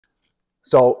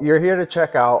So you're here to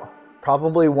check out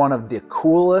probably one of the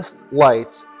coolest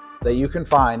lights that you can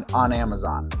find on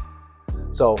Amazon.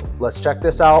 So let's check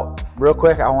this out real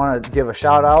quick. I want to give a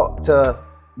shout out to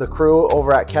the crew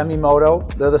over at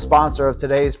KEMIMOTO. They're the sponsor of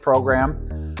today's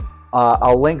program.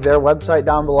 I'll link their website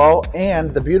down below.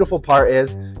 And the beautiful part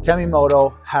is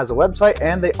KEMIMOTO has a website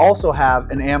and they also have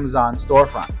an Amazon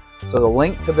storefront. So the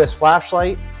link to this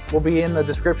flashlight will be in the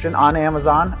description on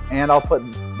Amazon, and I'll put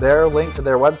their link to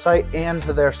their website and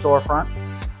to their storefront.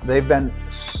 They've been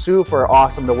super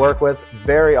awesome to work with,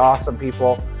 very awesome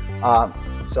people.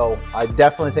 So I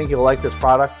definitely think you'll like this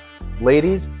product.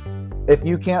 Ladies, if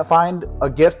you can't find a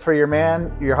gift for your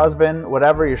man, your husband,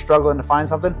 whatever, you're struggling to find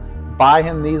something, buy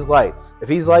him these lights. If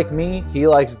he's like me, he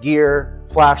likes gear,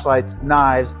 flashlights,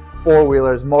 knives,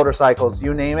 four-wheelers, motorcycles,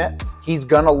 you name it, he's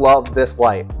gonna love this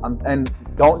light. And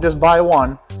don't just buy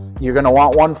one, you're gonna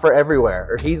want one for everywhere,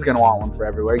 or he's gonna want one for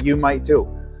everywhere. You might too.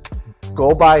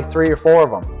 Go buy 3 or 4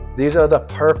 of them. These are the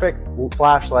perfect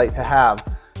flashlight to have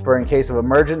for in case of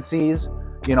emergencies.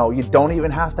 You know, you don't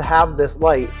even have to have this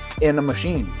light in a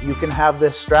machine. You can have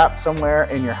this strapped somewhere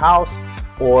in your house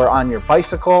or on your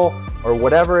bicycle or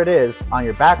whatever it is, on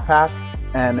your backpack,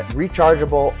 and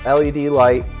rechargeable LED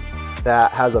light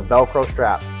that has a Velcro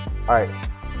strap. All right,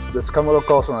 let's come a little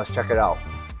closer and let's check it out.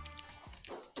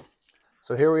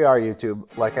 So here we are, YouTube.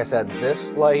 Like I said,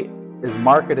 this light is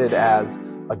marketed as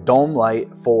a dome light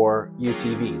for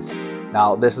UTVs.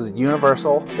 Now, this is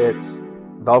universal. It's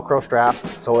Velcro strap,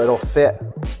 so it'll fit,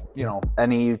 you know,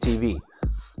 any UTV.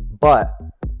 But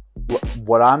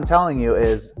what I'm telling you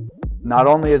is, not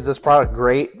only is this product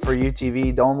great for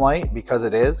UTV dome light, because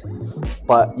it is,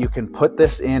 but you can put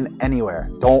this in anywhere.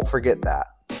 Don't forget that.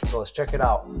 So let's check it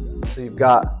out. So you've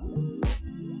got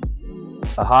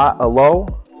a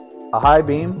low, a high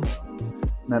beam,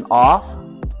 and then off,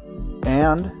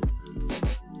 and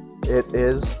it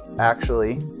is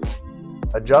actually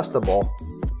adjustable,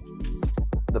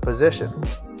 the position.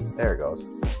 There it goes.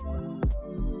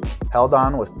 Held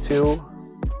on with two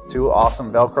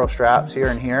awesome Velcro straps here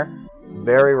and here.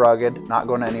 Very rugged, not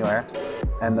going anywhere.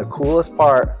 And the coolest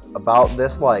part about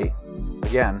this light,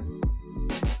 again,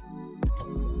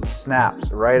 snaps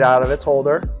right out of its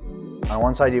holder. On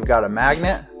one side you've got a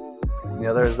magnet, and the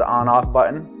other is the on-off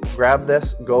button. Grab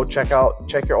this, go check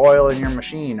your oil in your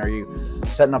machine, or you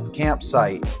setting up a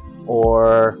campsite,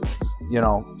 or you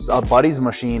know, a buddy's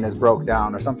machine is broke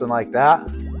down or something like that.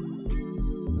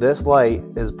 This light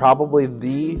is probably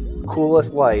the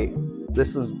coolest light.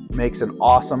 This makes an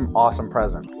awesome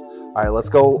present. All right, let's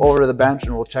go over to the bench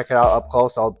and we'll check it out up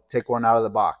close. I'll take one out of the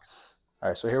box. All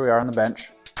right, so here we are on the bench.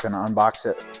 Gonna unbox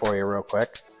it for you real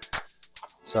quick.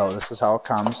 So this is how it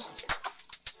comes.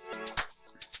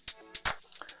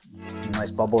 Nice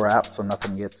bubble wrap so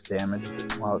nothing gets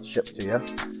damaged while it's shipped to you.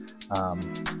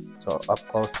 So up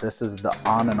close, this is the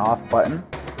on and off button.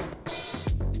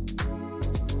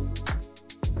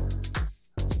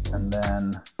 And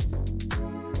then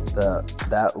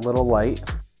that little light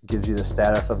gives you the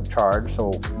status of the charge.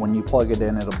 So when you plug it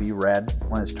in, it'll be red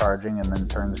when it's charging and then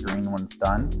turns green when it's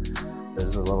done.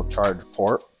 There's a little charge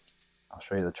port. I'll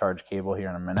show you the charge cable here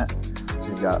in a minute. So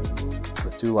you've got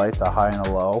the 2 lights, a high and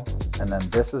a low, and then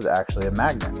this is actually a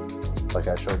magnet, like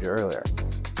I showed you earlier.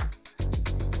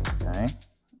 Okay,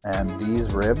 and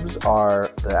these ribs are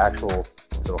the actual,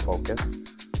 it'll focus.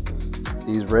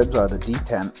 These ribs are the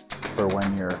detent for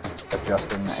when you're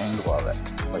adjusting the angle of it,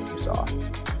 like you saw.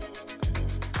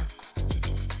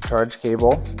 Charge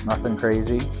cable, nothing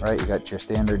crazy, right? You got your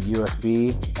standard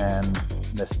USB and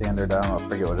the standard, I don't know, I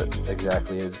forget what it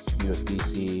exactly is,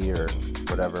 USB-C or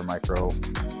whatever, micro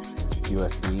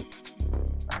USB.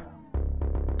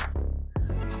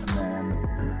 And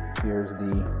then here's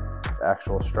the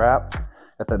actual strap.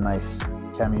 Got the nice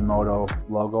KEMIMOTO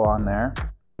logo on there.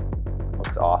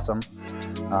 Looks awesome.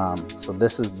 So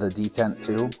this is the detent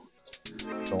too.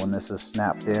 So when this is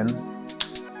snapped in,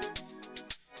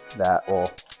 that will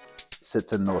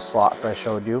sits in those slots I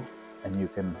showed you, and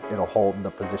it'll hold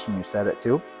the position you set it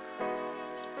to.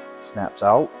 Snaps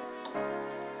out.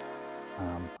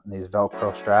 These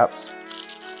Velcro straps,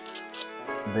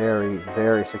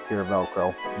 very secure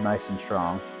Velcro, nice and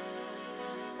strong.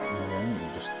 And then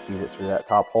you just feed it through that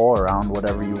top hole around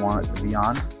whatever you want it to be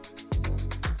on.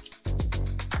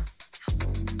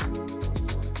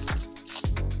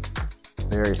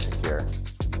 Very secure.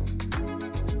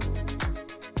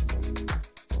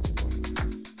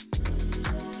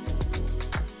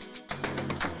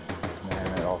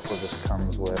 And it also just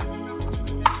comes with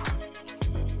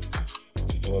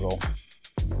a little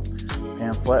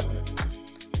pamphlet.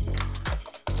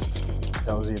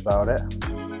 Tells you about it. A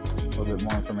little bit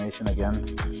more information again.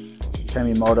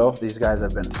 KEMIMOTO. These guys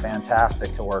have been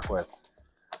fantastic to work with.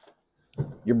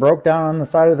 You broke down on the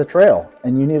side of the trail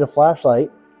and you need a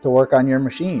flashlight to work on your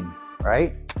machine,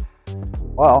 right?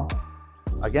 Well,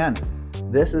 again,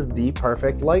 this is the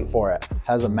perfect light for it.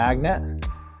 Has a magnet,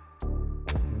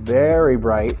 very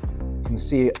bright, you can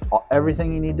see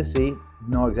everything you need to see,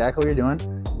 know exactly what you're doing,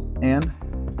 and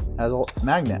has a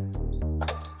magnet.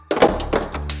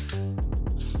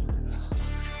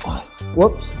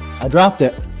 Whoops, I dropped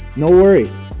it. No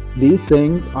worries. These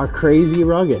things are crazy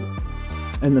rugged,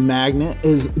 and the magnet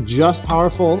is just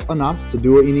powerful enough to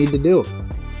do what you need to do.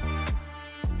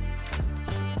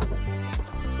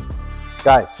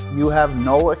 Guys, you have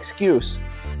no excuse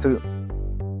to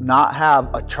not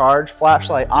have a charged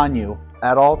flashlight on you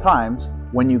at all times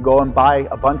when you go and buy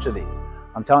a bunch of these.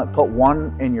 I'm telling you, put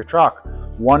one in your truck,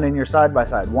 one in your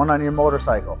side-by-side, one on your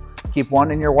motorcycle, keep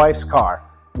one in your wife's car,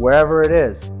 wherever it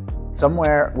is,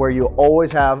 somewhere where you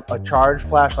always have a charged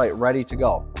flashlight ready to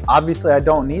go. Obviously, I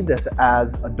don't need this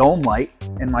as a dome light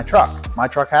in my truck. My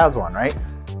truck has one, right?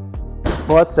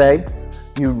 Well, let's say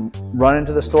you run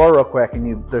into the store real quick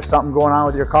and there's something going on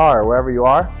with your car or wherever you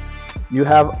are. You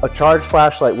have a charged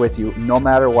flashlight with you no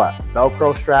matter what.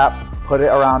 Velcro strap, put it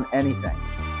around anything,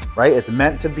 right? It's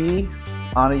meant to be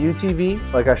on a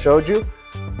UTV like I showed you,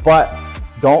 but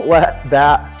don't let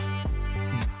that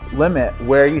limit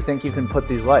where you think you can put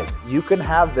these lights. You can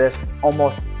have this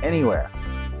almost anywhere.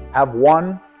 Have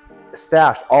one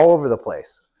stashed all over the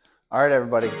place. All right,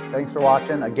 everybody, thanks for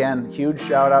watching. Again, huge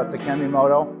shout out to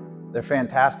KEMIMOTO. They're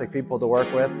fantastic people to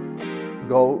work with.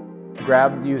 Go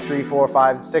grab you 3, 4,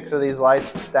 5, 6 of these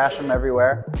lights, stash them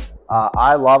everywhere.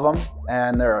 I love them,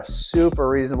 and they're a super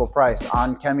reasonable price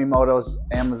on KEMIMOTO's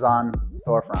Amazon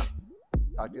storefront.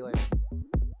 Talk to you later.